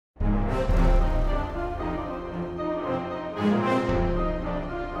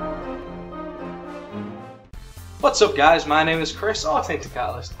What's up guys, my name is Chris, or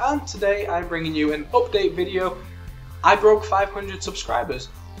Presenterator, and today I'm bringing you an update video. I broke 500 subscribers,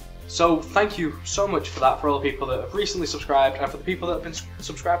 so thank you so much for that, for all the people that have recently subscribed and for the people that have been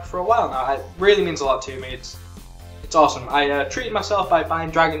subscribed for a while now. It really means a lot to me, it's awesome. I treated myself by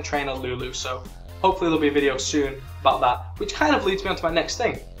buying Dragon Trainer Lulu, so hopefully there'll be a video soon about that, which kind of leads me on to my next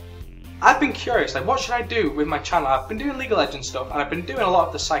thing. I've been curious, like what should I do with my channel? I've been doing League of Legends stuff, and I've been doing a lot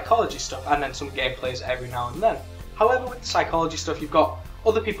of the psychology stuff, and then some gameplays every now and then. However, with the psychology stuff, you've got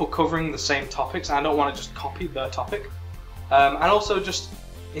other people covering the same topics, and I don't want to just copy their topic. And also just,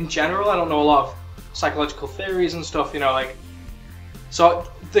 in general, I don't know a lot of psychological theories and stuff, you know, like... So,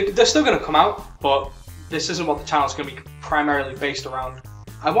 they're still going to come out, but this isn't what the channel's going to be primarily based around.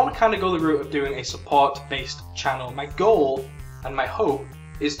 I want to kind of go the route of doing a support-based channel. My goal, and my hope,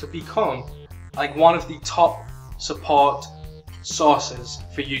 is to become like one of the top support sources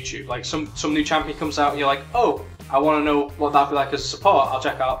for YouTube. Like some new champion comes out and you're like, oh, I want to know what that'd be like as a support, I'll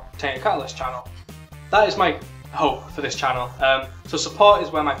check out Presenterator's channel. That is my hope for this channel. So support is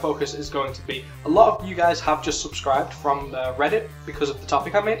where my focus is going to be. A lot of you guys have just subscribed from the Reddit because of the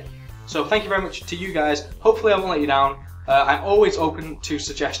topic I made. So thank you very much to you guys. Hopefully I won't let you down. I'm always open to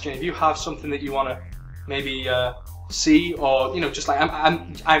suggestion. If you have something that you want to maybe see, or you know, just like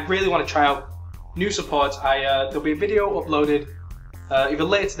I really want to try out new supports. There'll be a video uploaded either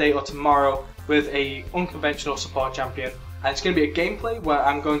later today or tomorrow with a unconventional support champion, and it's going to be a gameplay where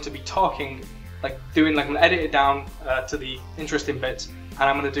I'm going to be talking, like doing like, I'm going to edit it down to the interesting bits, and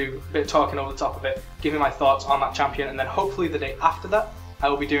I'm going to do a bit of talking over the top of it, giving my thoughts on that champion, and then hopefully the day after that I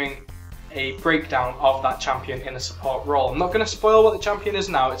will be doing a breakdown of that champion in a support role. I'm not going to spoil what the champion is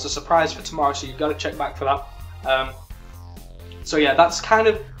now, it's a surprise for tomorrow, so you've got to check back for that. So yeah, that's kind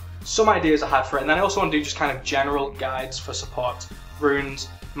of some ideas I had for it, and then I also want to do just kind of general guides for support. Runes,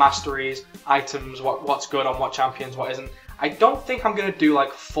 masteries, items, what's good on what champions, what isn't. I don't think I'm going to do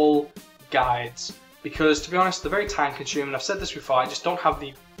like full guides, because to be honest, they're very time consuming. I've said this before, I just don't have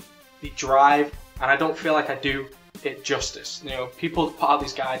the drive, and I don't feel like I do it justice. You know, people put out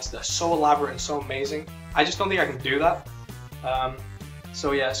these guides, they're so elaborate and so amazing. I just don't think I can do that.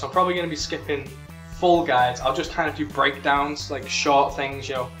 So yeah, so I'm probably going to be skipping full guides. I'll just kind of do breakdowns, like short things,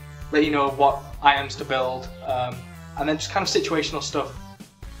 you know, let you know what items to build, and then just kind of situational stuff.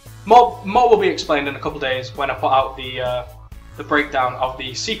 More will be explained in a couple days when I put out the breakdown of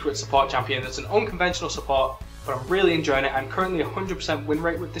the secret support champion. That's an unconventional support, but I'm really enjoying it. I'm currently 100% win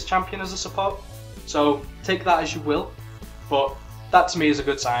rate with this champion as a support, so take that as you will, but that to me is a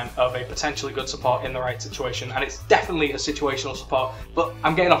good sign of a potentially good support in the right situation, and it's definitely a situational support. But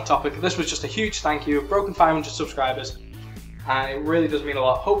I'm getting off topic. This was just a huge thank you. I've broken 500 subscribers, and it really does mean a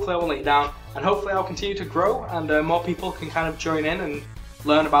lot. Hopefully I won't let you down, and hopefully I'll continue to grow, and more people can kind of join in and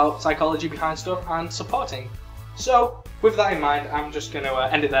learn about psychology behind stuff and supporting. So with that in mind, I'm just going to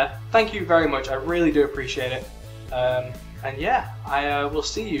end it there. Thank you very much. I really do appreciate it. And yeah, I will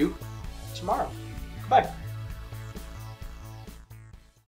see you tomorrow. Bye.